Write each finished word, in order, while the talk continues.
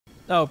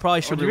Oh,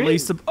 probably should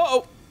release the.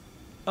 Oh,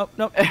 oh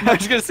no. I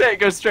was gonna say it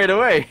goes straight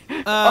away.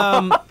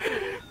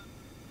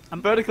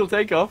 Vertical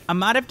takeoff. I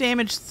might have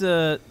damaged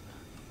the.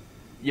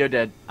 You're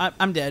dead.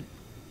 I'm dead.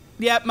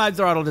 Yeah, my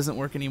throttle doesn't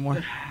work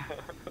anymore.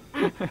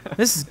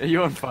 This is. Are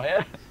you on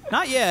fire?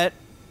 Not yet.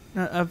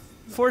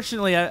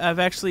 Fortunately, I've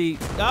actually.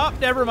 Oh,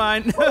 never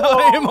mind.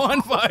 I am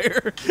on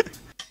fire.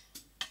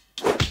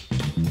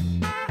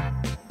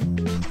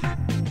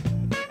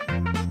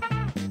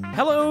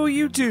 Hello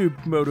YouTube,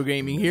 Camodo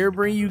Gaming here,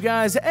 bringing you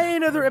guys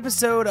another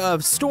episode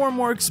of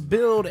Stormworks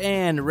Build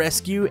and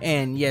Rescue,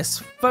 and yes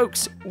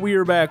folks, we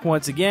are back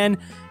once again,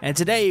 and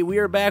today we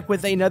are back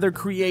with another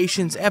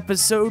Creations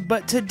episode,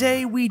 but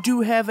today we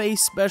do have a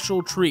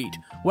special treat.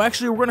 Well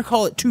actually we're going to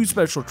call it two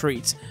special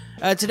treats.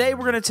 Today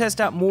we're going to test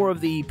out more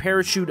of the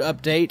parachute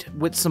update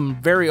with some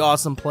very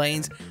awesome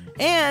planes,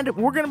 and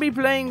we're going to be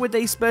playing with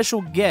a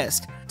special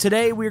guest.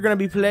 Today we're going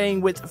to be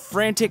playing with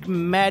Frantic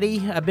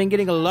Matty. I've been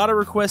getting a lot of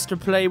requests to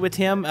play with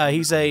him.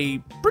 He's a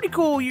pretty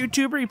cool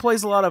YouTuber. He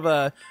plays a lot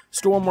of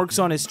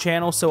Stormworks on his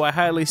channel, so I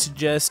highly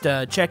suggest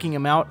checking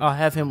him out. I'll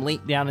have him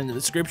linked down in the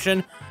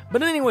description.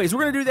 But anyways,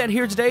 we're going to do that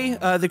here today.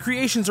 The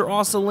creations are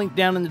also linked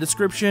down in the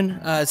description.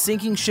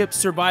 Sinking Ship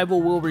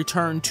Survival will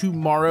return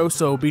tomorrow,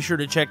 so be sure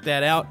to check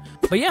that out.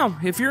 But yeah,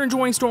 if you're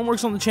enjoying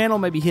Stormworks on the channel,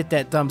 maybe hit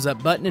that thumbs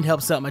up button. It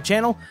helps out my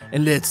channel,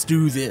 and let's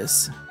do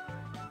this.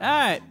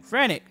 Alright,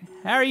 Frantic,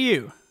 how are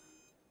you?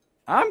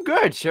 I'm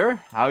good, sure.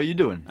 How are you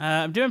doing?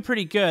 I'm doing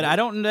pretty good. I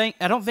don't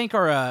think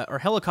our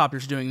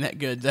helicopter's doing that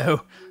good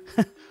though.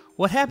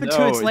 What happened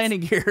to its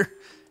landing gear?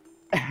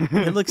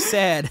 It looks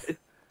sad.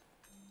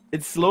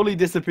 It's slowly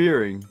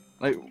disappearing.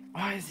 Like,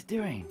 what is it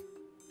doing?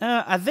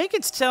 I think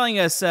it's telling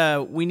us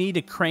we need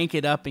to crank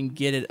it up and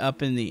get it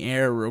up in the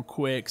air real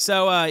quick.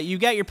 So you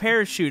got your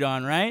parachute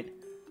on, right?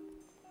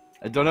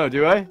 I don't know.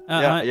 Do I?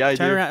 Yeah, I do.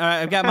 Turn around. All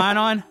right, I've got mine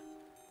on.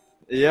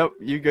 Yep,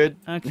 you good.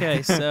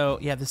 Okay, so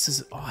yeah, this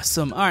is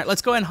awesome. All right,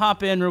 let's go ahead and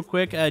hop in real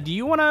quick. Do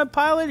you want to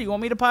pilot? Do you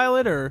want me to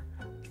pilot or?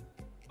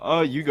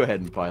 Oh, you go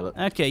ahead and pilot.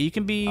 Okay, you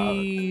can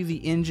be the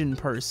engine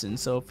person.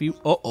 So if you,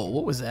 oh,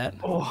 what was that?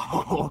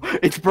 Oh,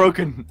 it's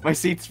broken. My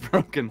seat's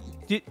broken.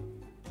 Did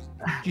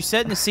you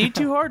set in the seat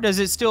too hard? Does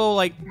it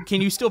still can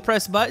you still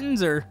press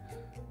buttons or?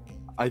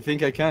 I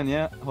think I can.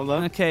 Yeah. Hold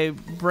on. Okay,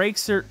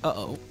 brakes are.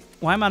 Uh-oh.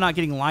 Why am I not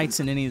getting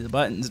lights in any of the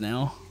buttons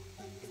now?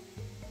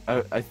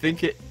 I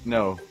think it.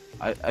 No.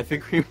 I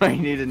think we might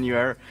need a new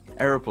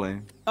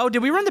airplane. Oh,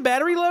 did we run the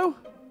battery low?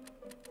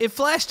 It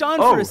flashed on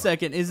for a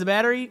second. Is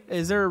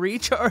there a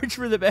recharge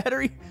for the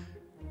battery?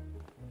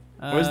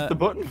 Where's the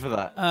button for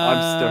that?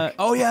 I'm stuck.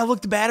 Oh yeah,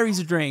 look, the batteries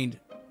are drained.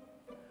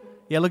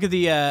 Yeah, look at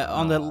the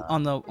on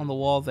the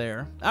wall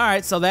there. All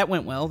right, so that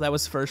went well. That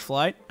was the first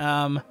flight.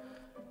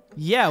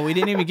 Yeah, we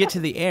didn't even get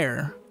to the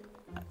air.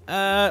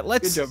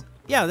 Let's. Good job.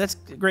 Yeah, that's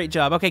a great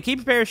job. Okay, keep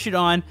your parachute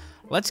on.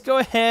 Let's go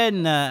ahead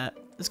and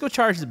let's go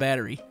charge the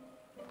battery.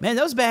 Man,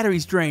 those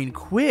batteries drain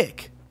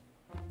quick.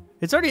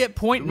 It's already at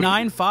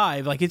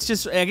 0.95. Like, it's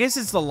just, I guess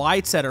it's the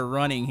lights that are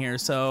running here.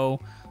 So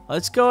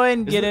let's go ahead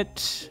and get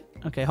it.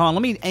 Okay, hold on.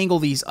 Let me angle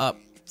these up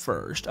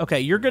first. Okay,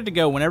 you're good to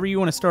go whenever you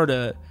want to start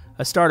a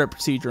startup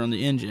procedure on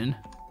the engine.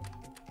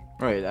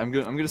 All right, I'm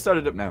gonna start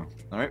it up now.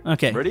 All right.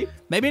 Okay. Ready?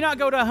 Maybe not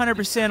go to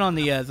 100% on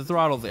the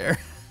throttle there.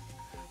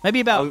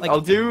 Maybe about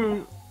I'll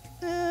do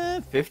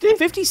 50.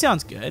 50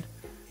 sounds good.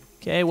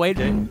 Okay, wait.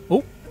 Okay.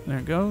 Oh, there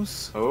it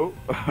goes. Oh.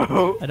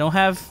 I don't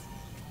have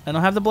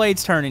the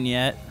blades turning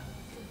yet.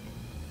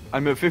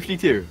 I'm at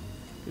 52.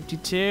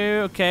 52.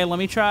 Okay, let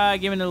me try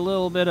giving it a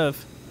little bit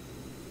of.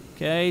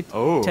 Okay.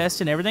 Oh.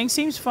 Testing. Everything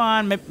seems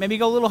fine. Maybe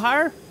go a little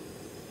higher.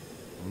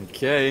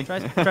 Okay.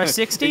 Try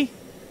 60.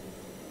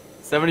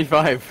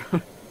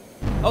 75.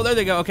 Oh, there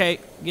they go. Okay,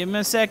 give me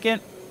a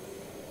second.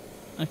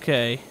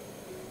 Okay.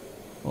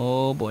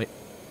 Oh boy.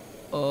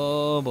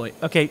 Oh boy.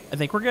 Okay, I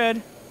think we're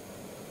good.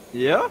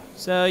 Yeah.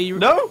 So you.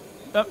 No.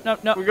 No.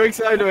 We're going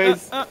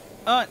sideways.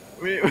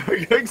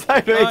 We're going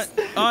sideways.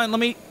 Let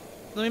me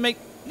make.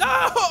 No!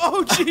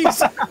 Oh, jeez!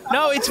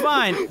 No, it's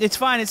fine. It's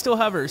fine. It still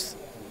hovers.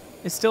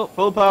 It's still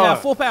full power. Yeah,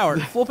 full power.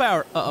 Full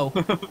power. Uh-oh.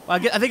 I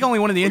think only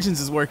one of the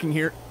engines is working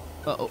here.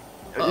 Uh-oh.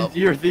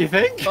 You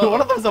think? One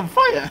of them's on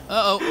fire.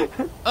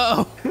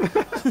 Uh-oh.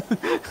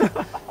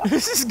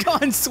 This has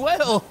gone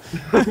swell.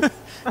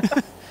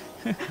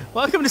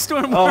 Welcome to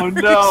Stormworks. Oh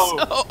no!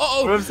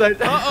 Uh-oh. Upside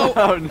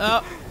down.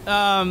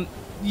 Uh-oh.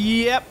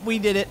 Yep, we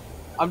did it.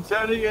 I'm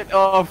turning it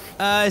off.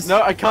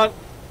 No,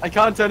 I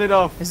can't turn it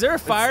off. Is there a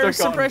fire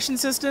suppression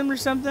system or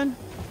something?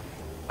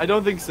 I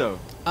don't think so.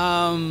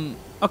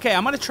 Okay,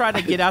 I'm gonna try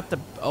to get out the.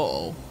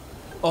 Oh,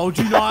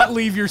 do not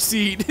leave your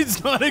seat.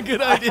 It's not a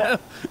good idea.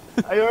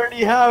 I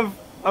already have.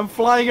 I'm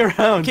flying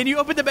around. Can you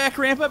open the back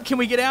ramp up? Can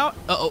we get out?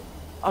 Uh-oh.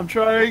 I'm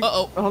trying.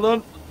 Uh-oh. Hold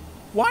on.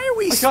 Why are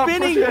we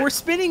spinning? We're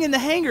spinning in the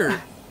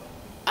hangar.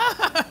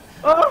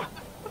 Oh,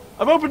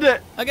 I've opened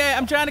it. Okay,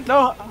 I'm trying to.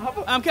 No,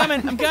 I'm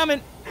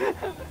coming.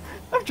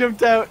 I've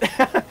jumped out.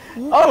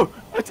 Oh,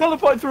 I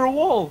teleported through a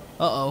wall.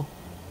 Uh-oh.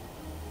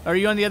 Are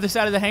you on the other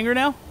side of the hangar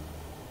now?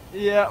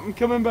 Yeah, I'm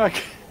coming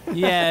back.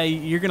 Yeah,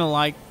 you're gonna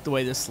like the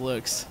way this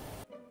looks.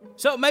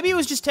 So maybe it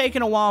was just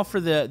taking a while for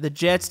the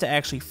jets to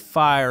actually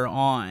fire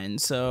on.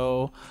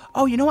 So,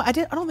 oh, you know what? I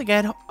don't think I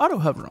had auto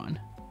hover on.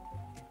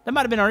 That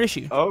might have been our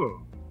issue.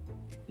 Oh.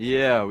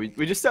 Yeah, we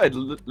just started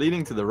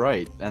leaning to the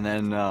right, and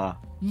then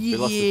we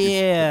lost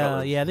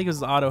the Yeah, I think it was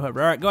the auto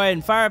hover. All right, go ahead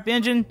and fire up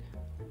engine.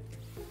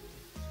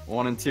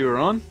 1 and 2 are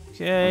on.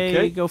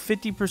 Okay, go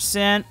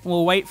 50%.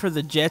 We'll wait for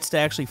the jets to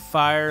actually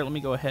fire. Let me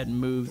go ahead and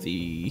move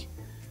the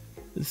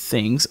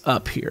things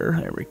up here.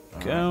 There we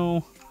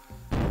go.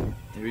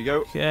 Here we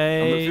go.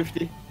 Okay. Number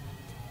 50.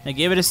 Now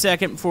give it a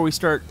second before we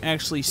start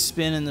actually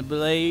spinning the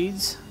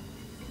blades.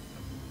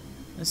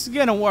 This is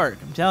gonna work,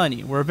 I'm telling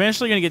you. We're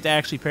eventually gonna get to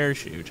actually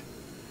parachute.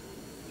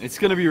 It's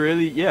gonna be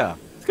really, yeah,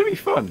 it's gonna be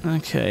fun.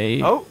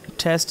 Okay. Oh.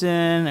 Testing,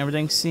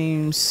 everything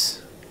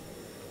seems...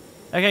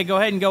 Okay, go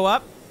ahead and go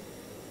up.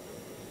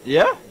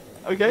 Yeah?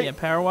 Okay. Yeah,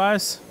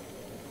 power-wise.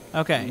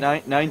 Okay.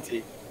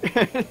 90.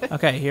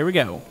 Okay, here we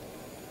go.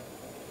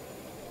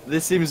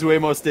 This seems way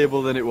more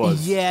stable than it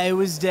was. Yeah, it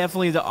was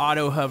definitely the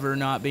auto hover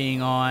not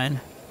being on.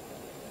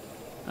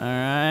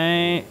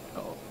 Alright.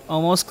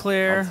 Almost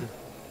clear.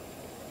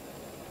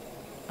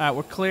 Alright,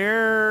 we're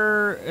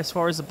clear as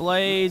far as the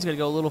blades. Gotta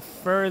go a little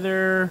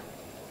further.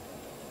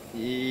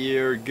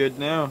 You're good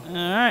now.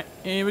 Alright,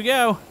 here we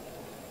go.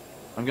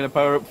 I'm gonna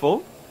power up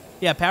full.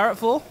 Yeah, power up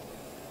full.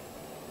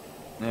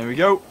 There we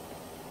go.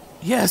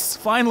 Yes,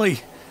 finally.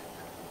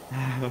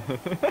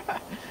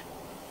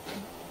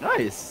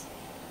 Nice.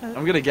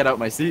 I'm gonna get out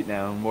my seat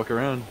now and walk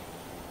around.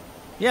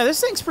 Yeah,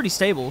 this thing's pretty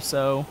stable,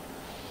 so...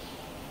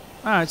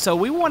 Alright, so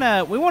we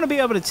wanna be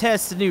able to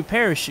test the new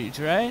parachutes,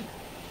 right?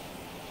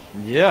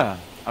 Yeah.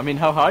 I mean,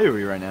 how high are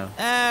we right now?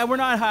 We're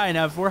not high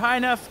enough. We're high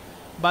enough.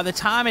 By the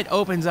time it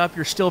opens up,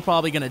 you're still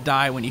probably gonna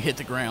die when you hit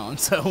the ground,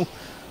 so...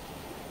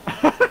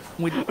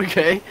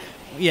 Okay.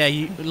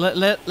 Yeah,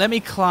 let me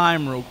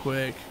climb real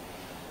quick.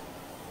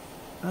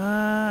 You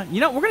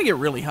know, we're gonna get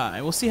really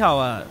high. We'll see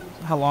how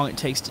long it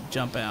takes to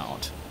jump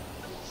out.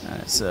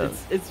 Alright, so...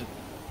 It's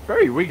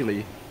very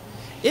wiggly.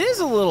 It is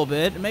a little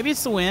bit. Maybe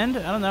it's the wind.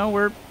 I don't know.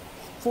 We're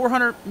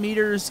 400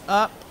 meters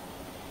up.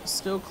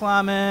 Still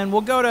climbing.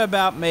 We'll go to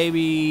about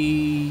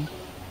maybe...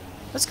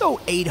 Let's go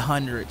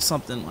 800,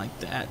 something like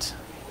that.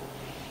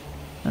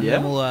 And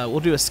then we'll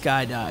do a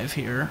skydive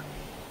here.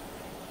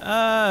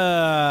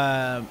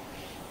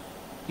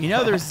 You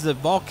know, there's the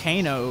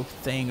volcano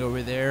thing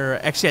over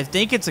there. Actually, I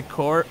think it's a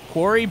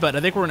quarry, but I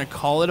think we're going to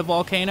call it a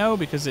volcano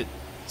because it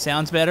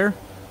sounds better.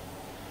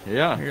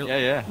 Yeah, Here,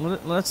 yeah.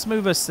 Let's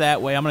move us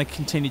that way. I'm going to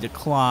continue to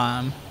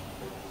climb.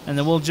 And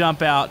then we'll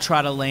jump out,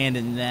 try to land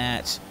in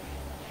that.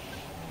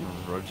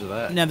 Roger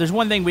that. Now, there's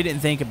one thing we didn't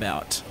think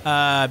about.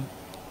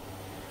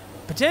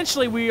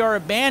 Potentially, we are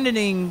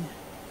abandoning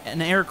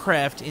an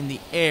aircraft in the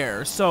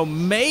air. So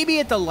maybe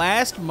at the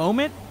last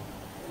moment,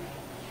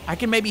 I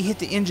can maybe hit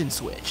the engine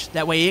switch.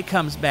 That way it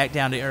comes back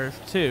down to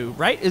earth too,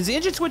 right? Is the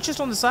engine switch just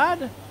on the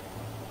side?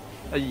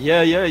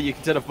 Yeah, you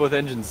can set up both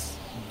engines.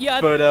 Yeah,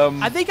 but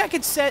I think I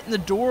could set in the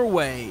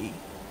doorway,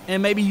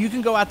 and maybe you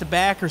can go out the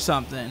back or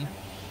something,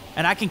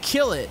 and I can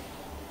kill it,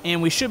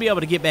 and we should be able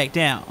to get back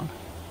down.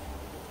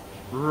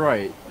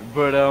 Right,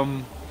 but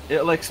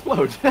it'll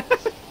explode.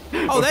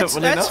 Oh,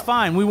 that's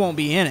fine. We won't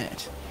be in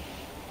it.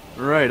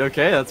 Right.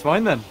 Okay, that's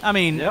fine then. I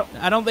mean,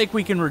 I don't think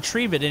we can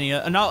retrieve it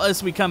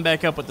unless we come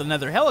back up with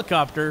another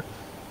helicopter,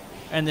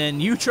 and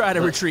then you try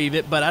to retrieve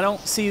it. But I don't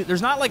see.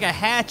 There's not like a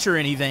hatch or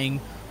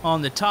anything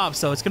on the top,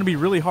 so it's going to be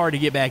really hard to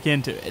get back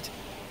into it.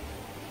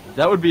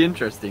 That would be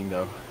interesting,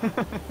 though.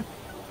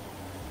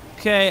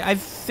 Okay, I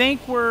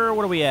think we're...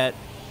 What are we at?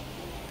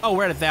 Oh,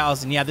 we're at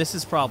 1,000. Yeah, this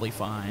is probably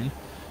fine.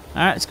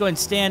 All right, let's go ahead and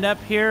stand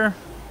up here.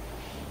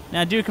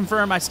 Now, do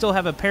confirm I still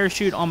have a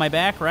parachute on my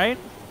back, right?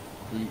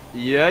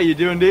 Yeah, you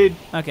do indeed.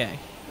 Okay.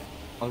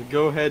 I'll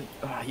go ahead.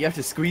 You have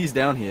to squeeze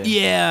down here.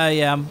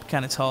 Yeah, I'm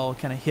kind of tall.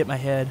 Kind of hit my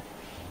head.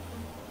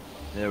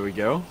 There we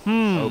go.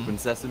 Open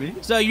sesame.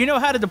 So you know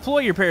how to deploy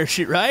your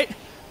parachute, right?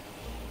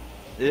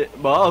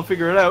 Well, I'll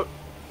figure it out.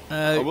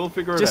 I will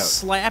figure it out. Just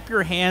slap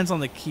your hands on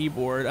the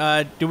keyboard.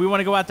 Do we want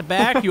to go out the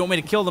back? You want me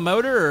to kill the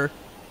motor,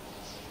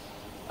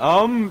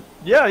 or?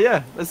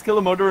 Yeah. Let's kill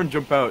the motor and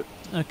jump out.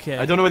 Okay.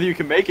 I don't know whether you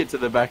can make it to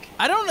the back.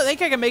 I don't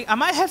think I can make... I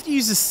might have to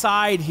use the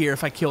side here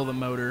if I kill the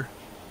motor.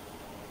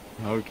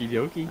 Okie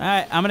dokie. All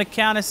right, I'm going to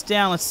count us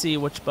down. Let's see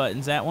which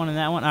buttons. That one and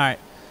that one. All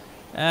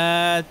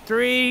right.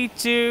 3,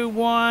 2,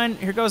 1.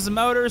 Here goes the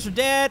motors. We're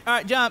dead. All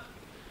right, jump.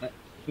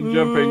 I'm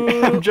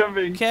jumping. I'm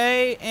jumping.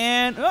 Okay,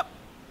 and... Oh,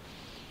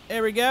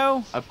 there we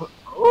go.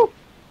 Oh.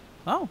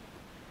 All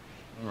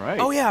right.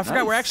 Oh, yeah, I forgot.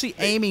 Nice. We're actually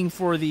aiming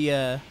for the...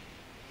 Oh,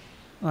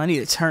 I need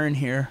a turn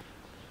here.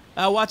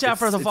 Watch out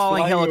for the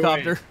falling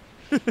helicopter.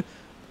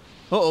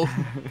 Uh-oh.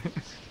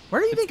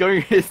 Where do you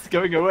think... It's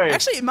going away.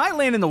 Actually, it might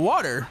land in the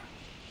water.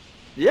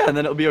 Yeah, and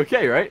then it'll be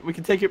okay, right? We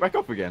can take it back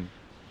up again.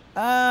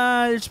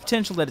 There's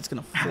potential that it's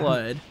going to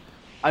flood.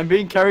 I'm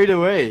being carried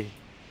away.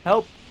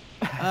 Help.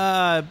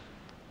 Oh,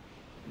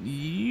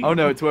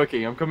 no, it's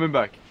working. I'm coming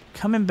back.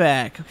 Coming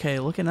back. Okay,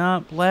 looking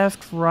up.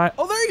 Left, right.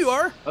 Oh, there you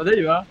are. Oh, there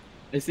you are.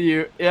 I see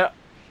you. Yeah.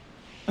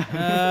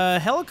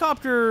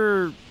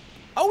 Helicopter...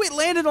 Oh, it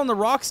landed on the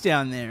rocks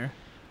down there.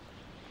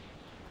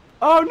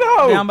 Oh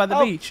no! Down by the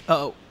beach.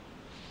 Uh-oh.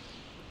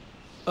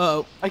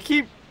 Uh-oh.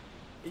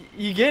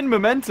 You gain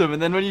momentum,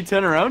 and then when you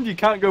turn around, you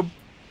can't go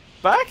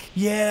back?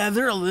 Yeah,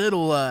 they're a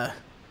little,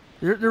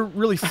 they're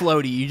really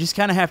floaty. You just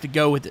kind of have to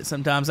go with it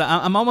sometimes.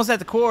 I'm almost at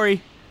the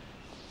quarry.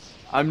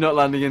 I'm not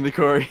landing in the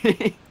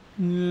quarry.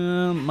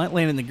 Might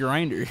land in the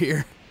grinder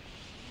here.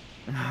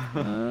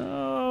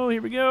 Oh,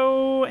 here we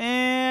go,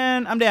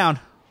 and I'm down.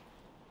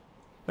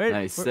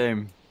 Nice,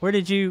 same. Where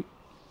did you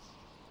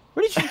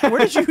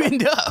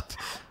end up?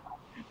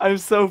 I'm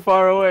so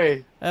far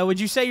away. Would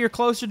you say you're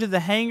closer to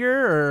the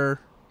hangar, or?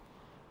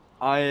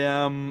 I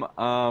am,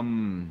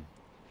 I'm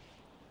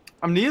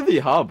near the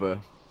harbor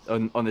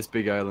on this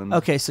big island.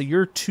 Okay, so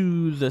you're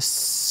to the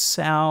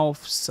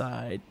south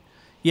side.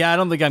 Yeah, I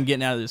don't think I'm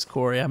getting out of this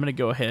quarry. I'm gonna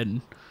go ahead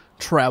and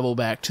travel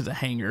back to the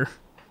hangar.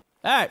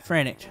 All right,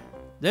 Frantic.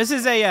 This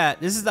is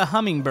the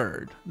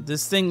hummingbird.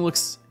 This thing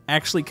looks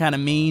actually kind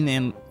of mean,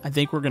 and I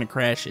think we're gonna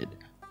crash it.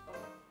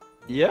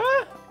 Yeah,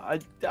 I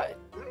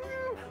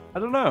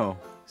don't know.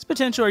 It's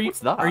potential. What's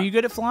that? Are you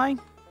good at flying?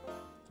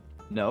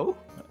 No.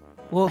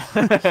 Well,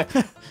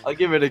 I'll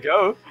give it a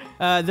go.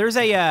 There's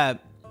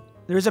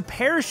a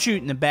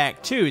parachute in the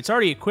back too. It's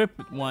already equipped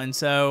with one.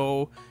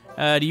 So,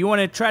 do you want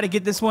to try to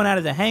get this one out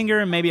of the hangar,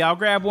 and maybe I'll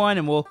grab one,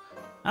 and we'll,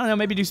 I don't know,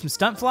 maybe do some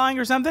stunt flying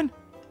or something?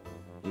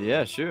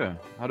 Yeah, sure.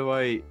 How do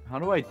I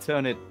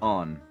turn it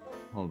on?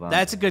 Hold on.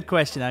 That's a good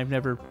question. I've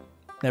never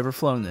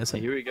flown this.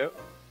 Here we go.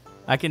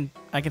 I can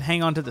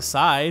hang on to the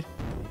side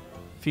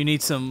if you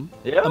need some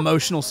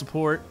emotional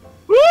support.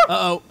 Woo!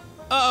 Uh-oh.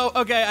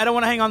 Okay, I don't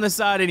want to hang on this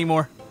side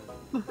anymore.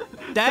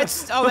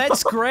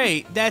 That's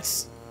great.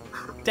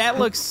 That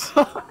looks.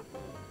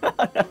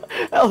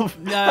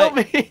 Help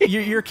me!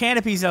 Your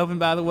canopy's open,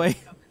 by the way.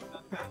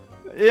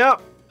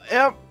 Yep.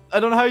 I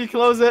don't know how you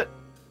close it.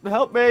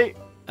 Help me.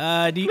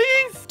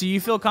 Please. Do you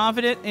feel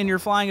confident in your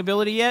flying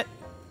ability yet?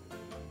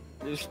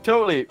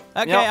 Totally.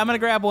 Okay, yep. I'm gonna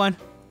grab one.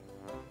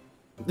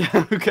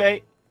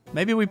 Okay.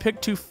 Maybe we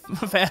picked too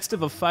fast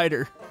of a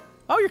fighter.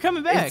 Oh, you're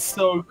coming back. It's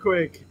so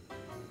quick.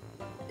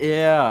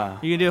 Yeah.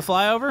 You gonna do a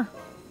flyover?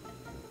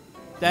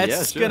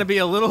 That's gonna be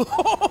a little.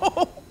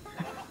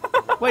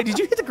 Wait, did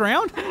you hit the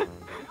ground?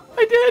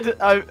 I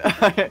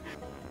did.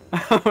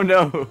 Oh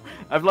no!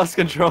 I've lost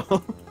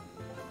control.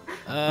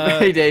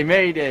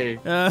 Mayday!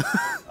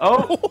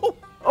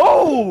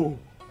 Oh!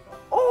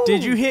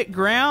 Did you hit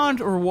ground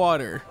or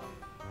water?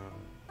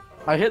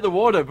 I hit the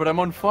water, but I'm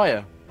on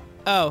fire.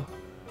 Oh,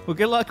 well,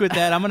 good luck with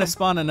that. I'm gonna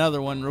spawn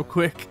another one real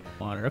quick.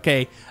 Water.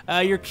 Okay.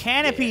 Your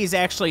canopy is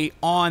actually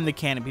on the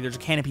canopy. There's a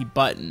canopy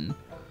button.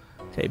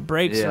 Okay,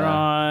 brakes are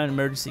on.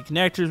 Emergency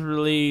connectors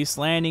released.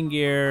 Landing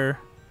gear.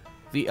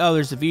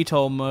 There's the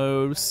VTOL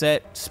mode.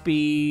 Set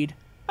speed.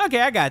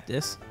 Okay, I got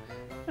this.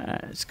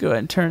 Alright, let's go ahead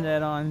and turn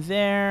that on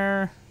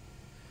there.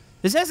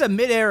 This has a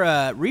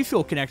mid-air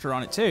refuel connector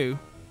on it too.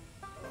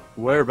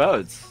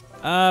 Whereabouts?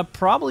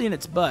 Probably in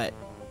its butt.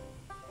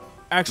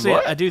 Actually,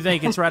 I do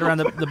think it's right around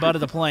the butt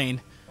of the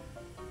plane.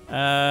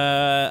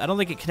 I don't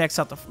think it connects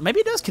out the. Maybe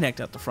it does connect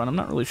out the front. I'm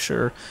not really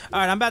sure. All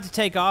right, I'm about to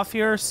take off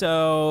here,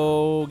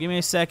 so give me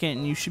a second,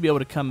 and you should be able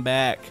to come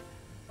back.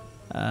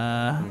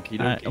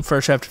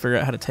 First, I have to figure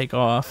out how to take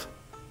off.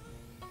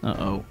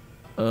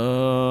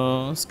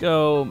 Let's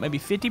go maybe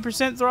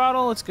 50%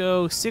 throttle. Let's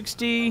go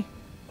 60,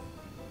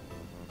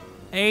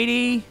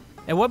 80.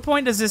 At what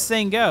point does this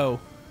thing go?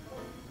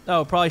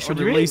 Oh, probably should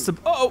release the.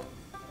 Oh,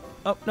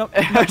 no.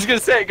 I was gonna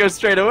say it goes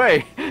straight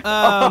away.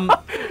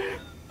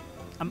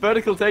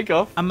 Vertical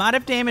takeoff. I might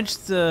have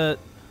damaged the.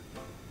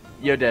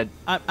 You're dead.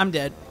 I'm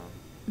dead.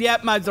 Yeah,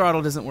 my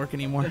throttle doesn't work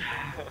anymore.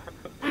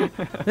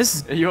 This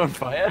is. Are you on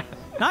fire?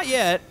 Not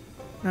yet.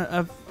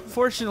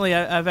 Fortunately,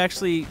 I've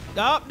actually.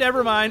 Oh,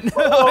 never mind.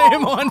 I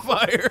am on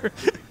fire.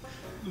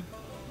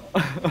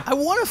 I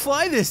want to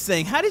fly this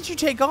thing. How did you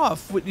take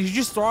off? Did you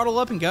just throttle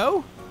up and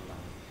go?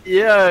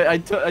 Yeah, I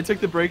took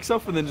the brakes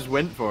off and then just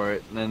went for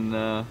it. And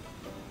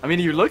I mean,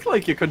 you look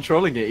like you're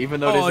controlling it, even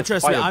though there's a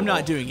trust me, fireball. I'm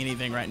not doing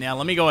anything right now.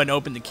 Let me go ahead and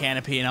open the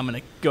canopy, and I'm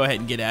going to go ahead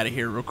and get out of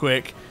here real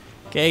quick.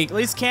 Okay, at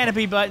least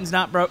canopy button's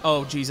not broke.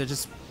 Oh,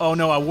 jeez, oh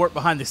no, I warped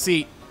behind the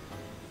seat.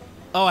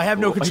 Oh, I have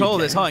no control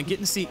of this. Hold on, get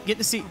in the seat. Get in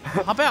the seat.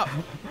 Hop out.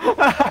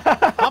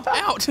 Hop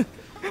out.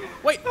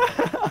 Wait,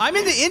 I'm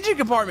in the engine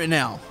compartment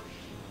now.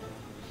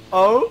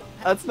 Oh,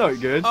 that's not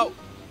good.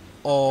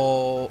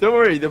 Oh. Don't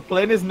worry, the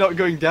plane is not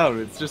going down.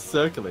 It's just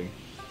circling.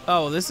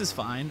 Oh, this is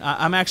fine.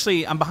 I'm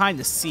behind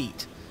the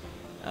seat.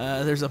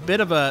 There's a bit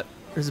of a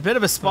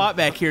spot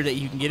back here that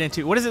you can get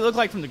into. What does it look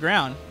like from the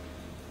ground?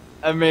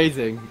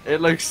 Amazing.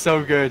 It looks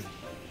so good.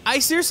 I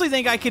seriously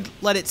think I could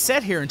let it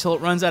set here until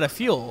it runs out of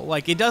fuel.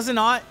 Like, it doesn't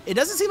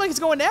seem like it's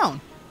going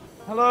down.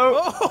 Hello?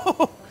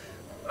 Oh.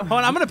 Hold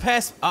on, I'm going to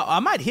pass.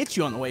 I might hit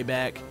you on the way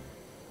back.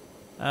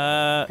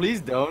 Please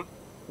don't.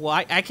 Well,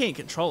 I can't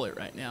control it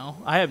right now.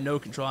 I have no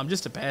control. I'm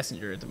just a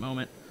passenger at the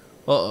moment.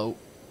 Uh-oh.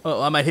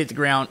 I might hit the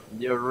ground.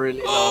 You're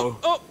really low.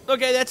 Oh,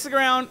 okay, that's the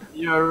ground.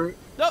 Oh,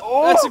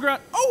 that's the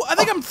ground. Oh, I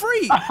think I'm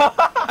free.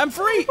 I'm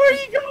free. Where are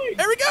you going?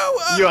 There we go.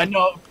 You are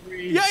not free.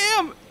 free. Yeah, I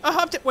am. I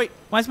hopped it. Wait,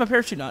 why is my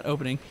parachute not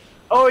opening?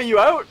 Oh, are you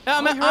out?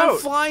 I'm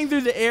flying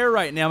through the air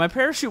right now. My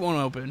parachute won't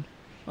open.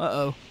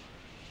 Uh-oh.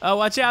 Oh,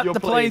 watch out. The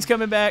plane's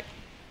coming back.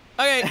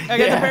 Okay, I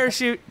got the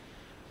parachute.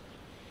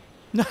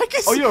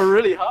 Oh, you're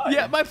really high.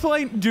 Yeah, my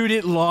plane, dude,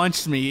 it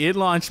launched me. It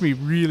launched me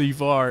really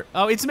far.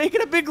 Oh, it's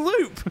making a big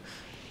loop.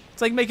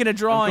 It's like making a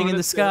drawing in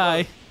the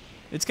sky.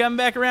 It's coming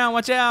back around.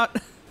 Watch out.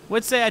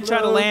 Would say I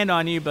try to land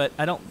on you, but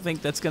I don't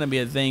think that's gonna be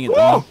a thing at the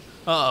moment.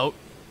 Uh-oh.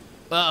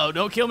 Uh-oh,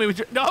 don't kill me with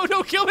your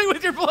don't kill me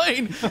with your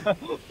plane.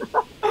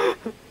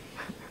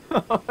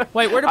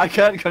 Wait, where did I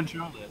can't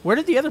control it. Where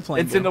did the other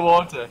plane It's go? in the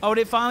water. Oh,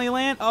 did it finally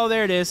land? Oh,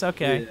 there it is.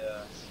 Okay.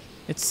 Yeah.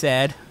 It's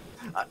sad.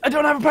 I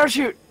don't have a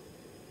parachute.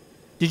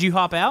 Did you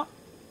hop out?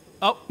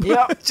 Oh,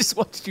 yeah. Just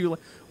watched you.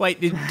 Wait,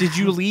 did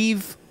you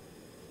leave?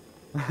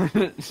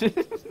 Oh,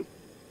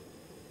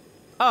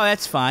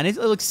 that's fine. It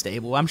looks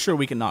stable. I'm sure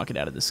we can knock it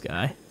out of the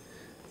sky.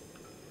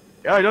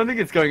 Yeah, I don't think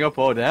it's going up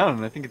or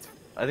down. I think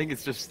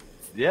it's just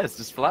it's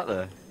just flat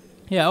there.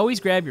 Yeah, always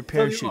grab your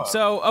parachute.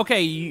 So,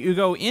 okay, you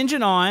go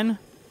engine on.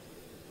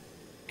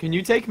 Can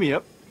you take me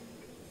up?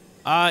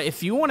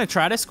 If you want to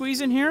try to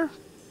squeeze in here,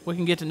 we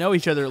can get to know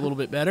each other a little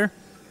bit better.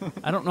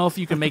 I don't know if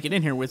you can make it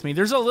in here with me.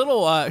 There's a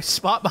little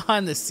spot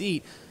behind the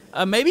seat.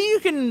 Maybe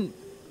you can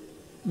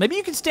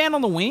stand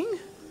on the wing.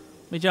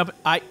 Let me jump.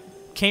 I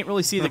can't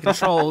really see the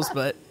controls,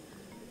 but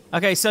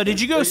okay. So did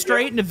you go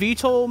straight into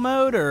VTOL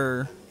mode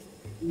or?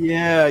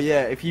 Yeah.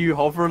 If you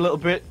hover a little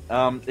bit,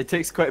 it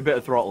takes quite a bit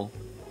of throttle.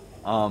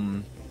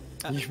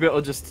 You should be able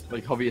to just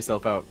like hover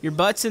yourself out. Your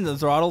butt's in the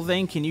throttle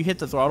thing. Can you hit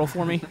the throttle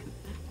for me?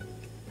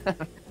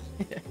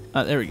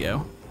 There we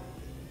go.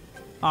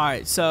 All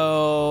right,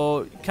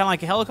 so kind of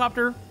like a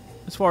helicopter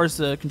as far as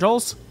the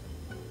controls?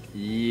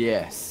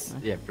 Yes.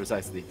 Yeah,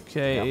 precisely.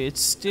 Okay, yeah. It's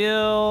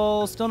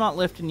still not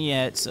lifting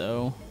yet,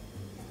 so...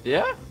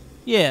 Yeah?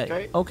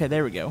 Yeah, okay,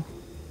 there we go.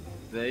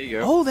 There you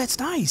go. Oh, that's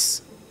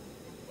nice.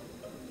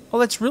 Oh,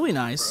 that's really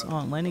nice.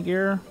 Oh, landing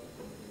gear.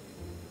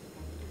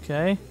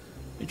 Okay.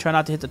 You try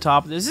not to hit the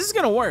top of this. This is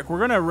going to work. We're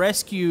going to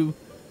rescue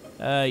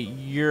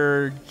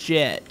your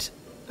jet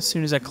as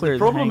soon as I clear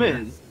the hangar. The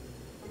problem is...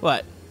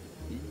 What?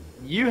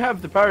 You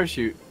have the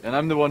parachute, and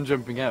I'm the one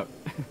jumping out.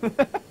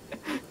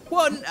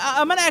 Well,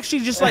 I'm gonna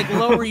actually just like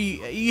lower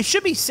you. You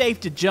should be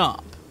safe to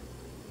jump.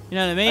 You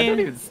know what I mean? I don't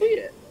even see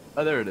it.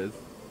 Oh, there it is.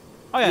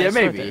 Oh yeah,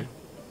 maybe. Right,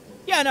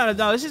 yeah, no.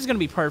 This is gonna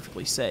be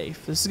perfectly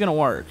safe. This is gonna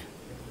work.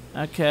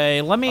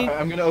 Okay, let me.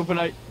 I'm gonna open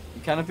a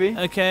canopy.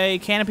 Okay,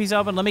 canopy's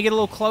open. Let me get a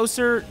little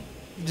closer.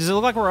 Does it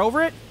look like we're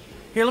over it?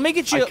 Here, let me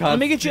get you. Let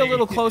me get you a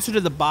little closer to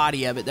the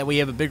body of it. That we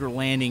have a bigger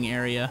landing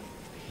area.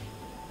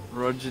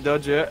 Roger,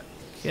 dodger.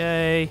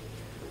 Okay.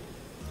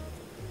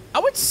 I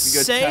would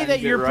say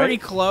that you're pretty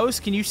close.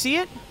 Can you see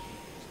it?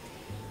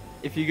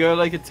 If you go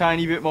like a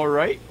tiny bit more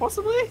right,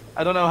 possibly?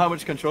 I don't know how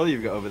much control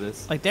you've got over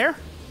this. Like there?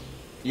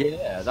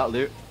 Yeah, that'll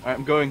do. Alright,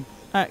 I'm going.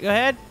 Alright, go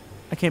ahead.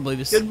 I can't believe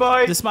this.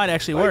 Goodbye. This might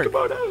actually work.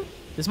 Camodo.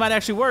 This might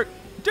actually work.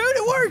 Dude,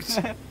 it worked!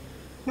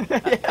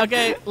 Yeah.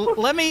 Okay,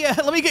 let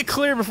me get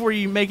clear before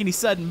you make any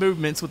sudden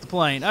movements with the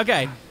plane.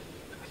 Okay. Alright,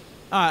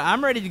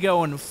 I'm ready to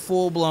go in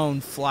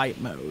full-blown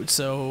flight mode,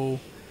 so...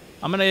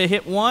 I'm gonna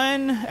hit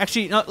one.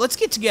 Actually, no, let's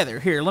get together.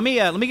 Here, let me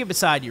get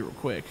beside you real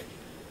quick,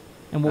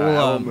 and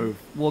we'll move.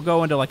 We'll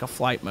go into like a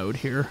flight mode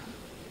here.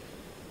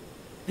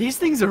 These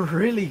things are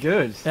really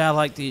good. Yeah, I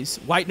like these.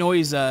 White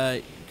Noise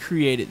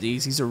created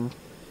these. He's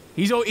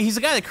the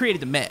guy that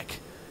created the mech.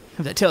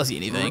 If that tells you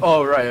anything.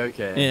 Oh right,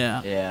 okay.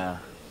 Yeah. Yeah.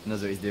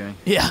 Knows what he's doing.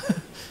 Yeah,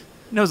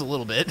 knows a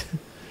little bit.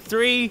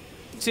 3,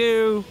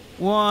 2,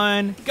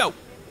 1, go.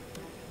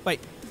 Wait,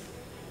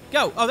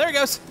 go. Oh, there it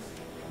goes.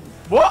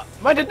 What?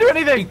 I didn't do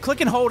anything!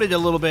 Click and hold it a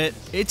little bit.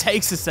 It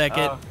takes a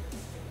second.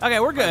 Okay,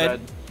 we're good.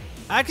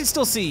 I can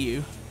still see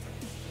you.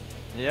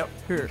 Yep.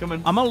 Here. Come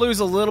on. I'm going to lose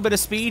a little bit of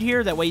speed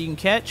here. That way you can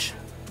catch.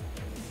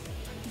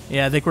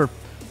 Yeah, I think we're...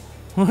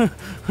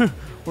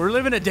 we're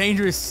living a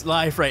dangerous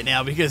life right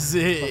now because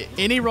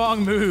any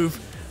wrong move...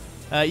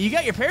 you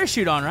got your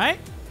parachute on, right?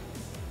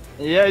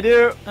 Yeah, I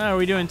do. Oh, are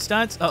we doing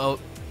stunts? Uh-oh.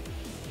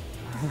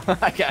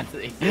 I can't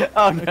see.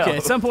 Oh, no. Okay,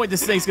 at some point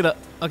this thing's going to...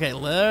 Okay,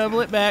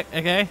 level it back.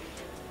 Okay.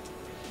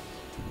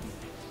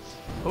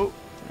 Oh,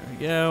 there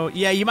we go.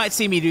 Yeah, you might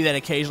see me do that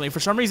occasionally. For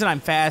some reason, I'm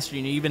faster,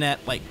 even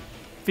at like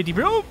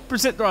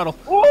 50% throttle.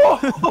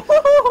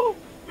 Oh!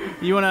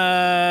 You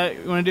wanna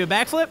do a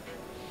backflip?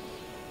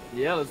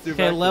 Yeah, let's do.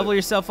 Okay, level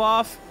yourself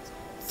off.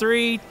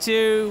 3,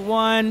 2,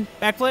 1,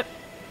 backflip.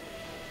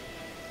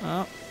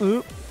 Oh,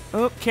 oop,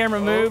 oop, camera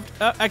moved.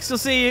 Oh, I can still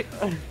see you.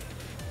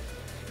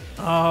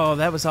 Oh,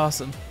 that was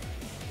awesome.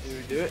 Did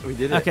we do it? We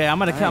did it. Okay, I'm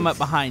gonna come up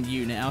behind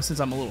you now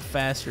since I'm a little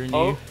faster than you.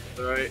 All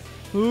right.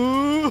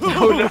 Ooh.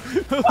 Oh, no.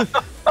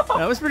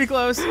 That was pretty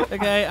close.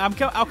 Okay,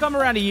 I'll come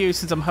around to you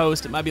since I'm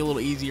host. It might be a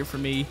little easier for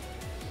me.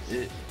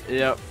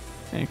 Yep.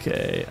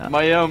 Okay. I'm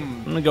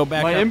gonna go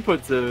back. My up.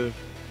 inputs are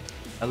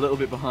a little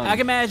bit behind. I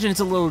can imagine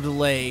it's a little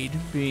delayed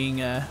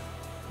being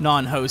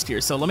non-host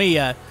here. So let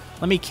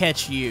me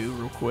catch you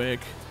real quick.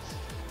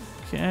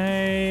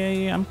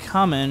 Okay, I'm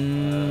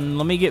coming.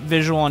 Let me get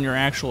visual on your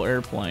actual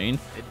airplane.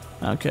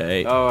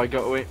 Okay. Oh, I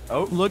got away.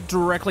 Oh. Look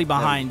directly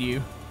behind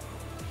you.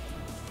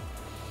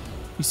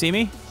 You see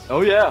me?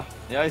 Oh, yeah.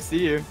 Yeah, I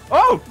see you.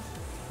 Oh!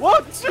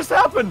 What just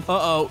happened?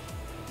 Uh-oh.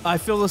 I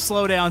feel the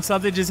slowdown.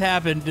 Something just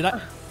happened. Did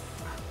I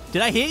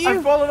hit you?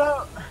 I've fallen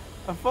out.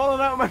 I've fallen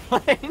out of my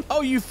plane.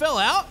 Oh, you fell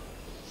out?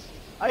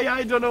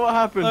 I don't know what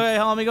happened. Okay,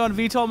 hold on. Let me go into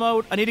VTOL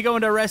mode. I need to go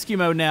into rescue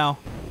mode now.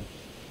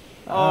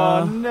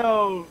 Oh,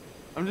 no.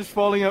 I'm just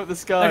falling out the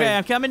sky. Okay,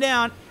 I'm coming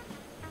down.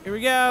 Here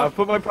we go. I've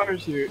put my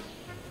parachute.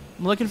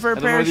 I'm looking for a I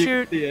don't know whether you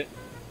parachute. can see it.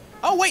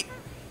 Oh, wait.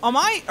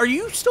 Are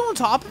you still on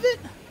top of it?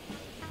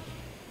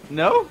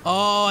 No?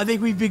 Oh, I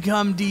think we've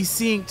become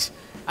desynced.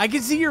 I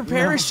can see your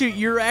parachute. No.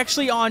 You're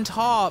actually on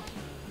top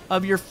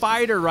of your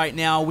fighter right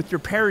now with your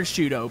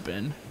parachute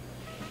open.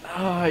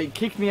 Oh, it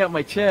kicked me out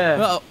my chair.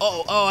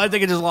 Oh, I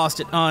think I just lost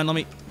it. On, let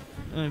me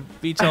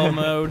VTOL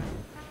mode.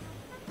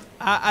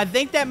 I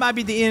think that might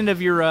be the end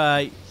of your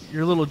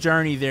little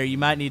journey there. You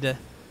might need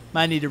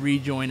to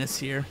rejoin us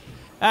here.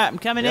 All right, I'm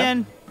coming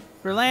in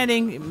for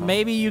landing.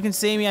 Maybe you can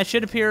see me. I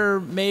should appear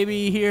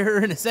maybe here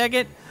in a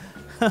second.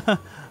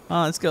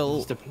 Let's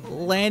go.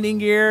 Landing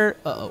gear.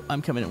 Uh-oh,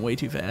 I'm coming in way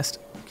too fast.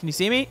 Can you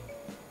see me?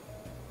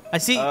 I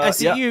see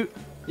you.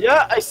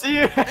 Yeah, I see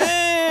you.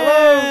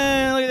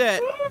 Hello. Look at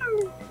that.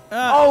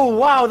 Oh,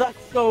 wow, that's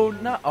so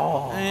not.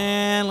 Oh.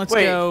 And let's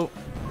go.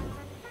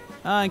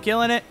 I'm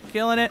killing it.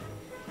 Yeah,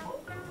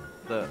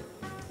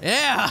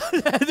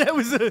 that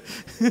was a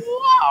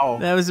wow.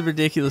 That was a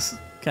ridiculous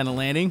kind of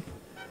landing.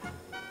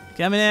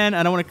 Coming in.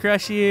 I don't want to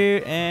crush you.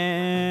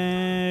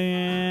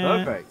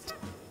 And perfect.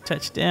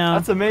 Touchdown.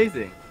 That's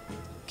amazing.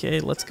 Okay,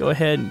 let's go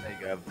ahead and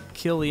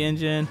kill the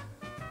engine.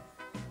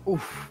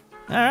 Oof.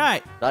 All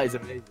right. That is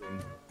amazing.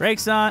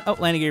 Brakes on. Oh,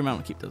 landing gear. You might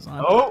want to keep those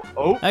on.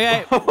 Oh.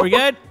 Okay, we're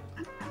good.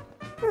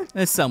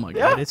 It's somewhat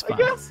good. It's fine. I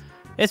guess.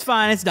 It's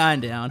fine. It's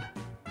dying down.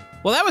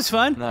 Well, that was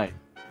fun. Nice.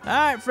 All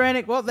right,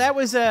 Frantic. Well, that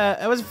was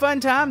a fun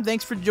time.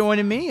 Thanks for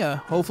joining me.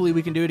 Hopefully,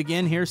 we can do it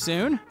again here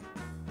soon.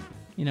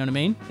 You know what I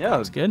mean? Yeah, it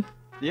was good.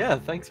 Yeah,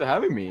 thanks for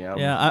having me.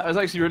 Yeah, it was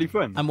actually really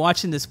fun. I'm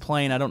watching this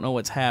plane. I don't know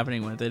what's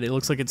happening with it. It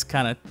looks like it's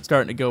kind of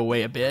starting to go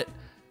away a bit.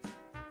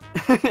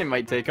 It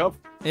might take off.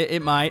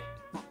 It might.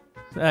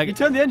 You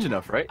turned the engine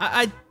off, right?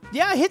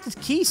 Yeah, I hit the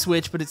key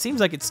switch, but it seems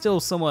like it's still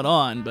somewhat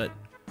on. But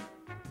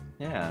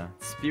yeah,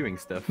 spewing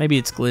stuff. Maybe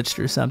it's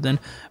glitched or something.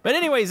 But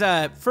anyways,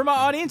 for my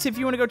audience, if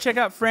you want to go check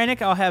out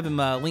Frantic, I'll have him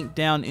linked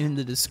down in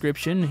the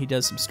description. He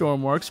does some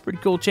Stormworks, pretty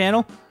cool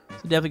channel.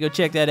 So definitely go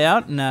check that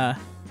out. And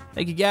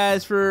thank you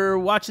guys for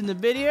watching the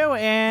video,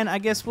 and I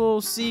guess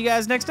we'll see you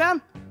guys next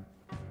time.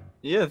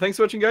 Yeah, thanks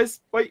for watching, guys.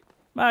 Bye.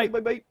 Bye.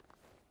 Bye.